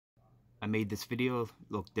I made this video,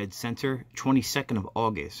 look, dead center, 22nd of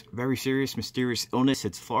August. Very serious, mysterious illness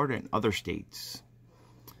hits Florida and other states.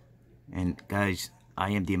 And guys,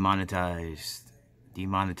 I am demonetized.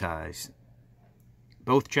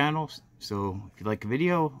 Both channels. So if you like the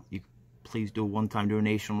video, you please do a one-time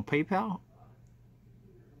donation on PayPal,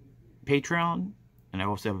 Patreon, and I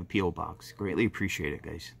also have a P.O. box. Greatly appreciate it,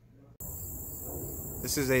 guys.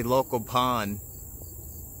 This is a local pond.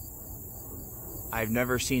 I've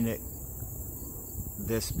never seen it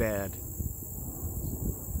this bad.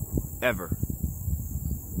 Ever.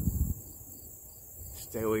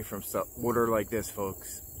 Stay away from water like this,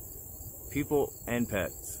 folks. People and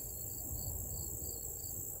pets.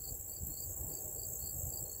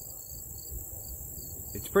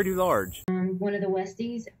 It's pretty large. One of the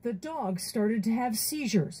Westies. The dogs started to have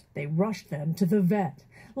seizures. They rushed them to the vet.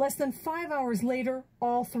 Less than 5 hours later,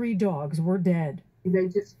 all 3 dogs were dead. They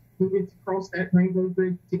just needed to cross that rainbow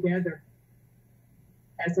bridge together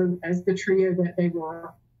as the trio that they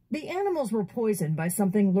were. The animals were poisoned by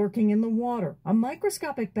something lurking in the water, a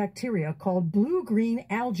microscopic bacteria called blue-green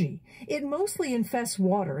algae. It mostly infests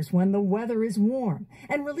waters when the weather is warm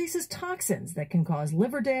and releases toxins that can cause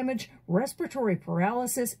liver damage, respiratory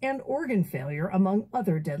paralysis, and organ failure, among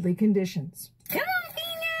other deadly conditions. Come on, Fina!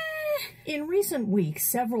 In recent weeks,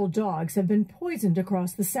 several dogs have been poisoned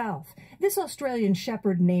across the South. This Australian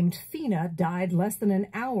shepherd named Fina died less than an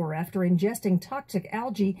hour after ingesting toxic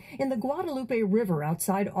algae in the Guadalupe River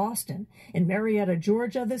outside Austin. In Marietta,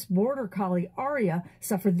 Georgia, this border collie, Aria,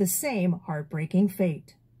 suffered the same heartbreaking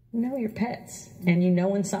fate. You know your pets, and you know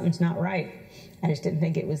when something's not right. I just didn't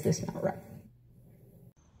think it was this not right.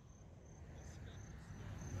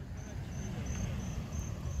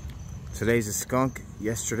 Today's a skunk.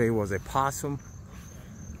 Yesterday was a possum.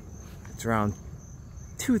 It's around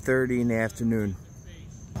 2:30 in the afternoon.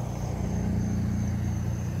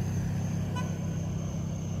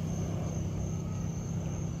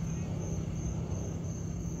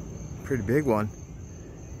 Pretty big one.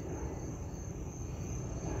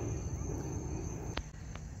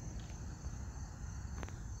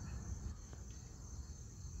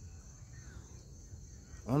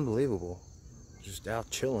 Unbelievable. Just out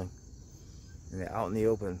chilling. And out in the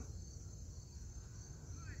open.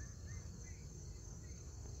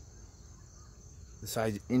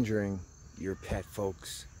 Besides injuring your pet,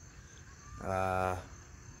 folks.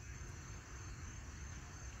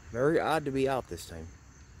 Very odd to be out this time.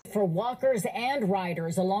 For walkers and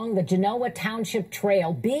riders along the Genoa Township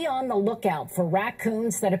Trail, be on the lookout for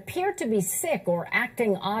raccoons that appear to be sick or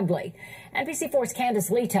acting oddly. NBC4's Candace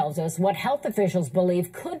Lee tells us what health officials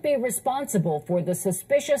believe could be responsible for the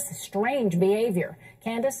suspicious, strange behavior.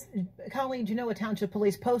 Candace? Colleen, Genoa Township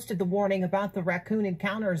Police posted the warning about the raccoon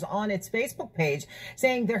encounters on its Facebook page,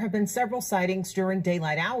 saying there have been several sightings during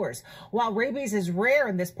daylight hours. While rabies is rare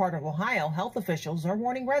in this part of Ohio, health officials are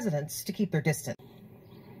warning residents to keep their distance.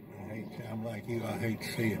 I'm like you, I hate to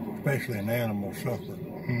see it, especially an animal suffer.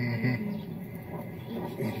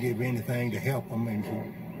 You give anything to help them, and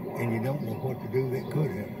you don't know what to do that could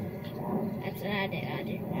help them. That's what I did. I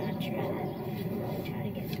try to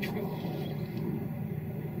get something.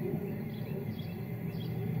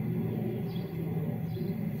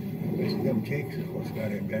 Basically, them chicks is what's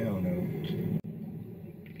got him down, though.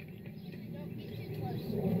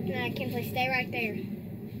 No, Kinsley, stay right there.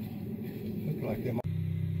 Looks like them.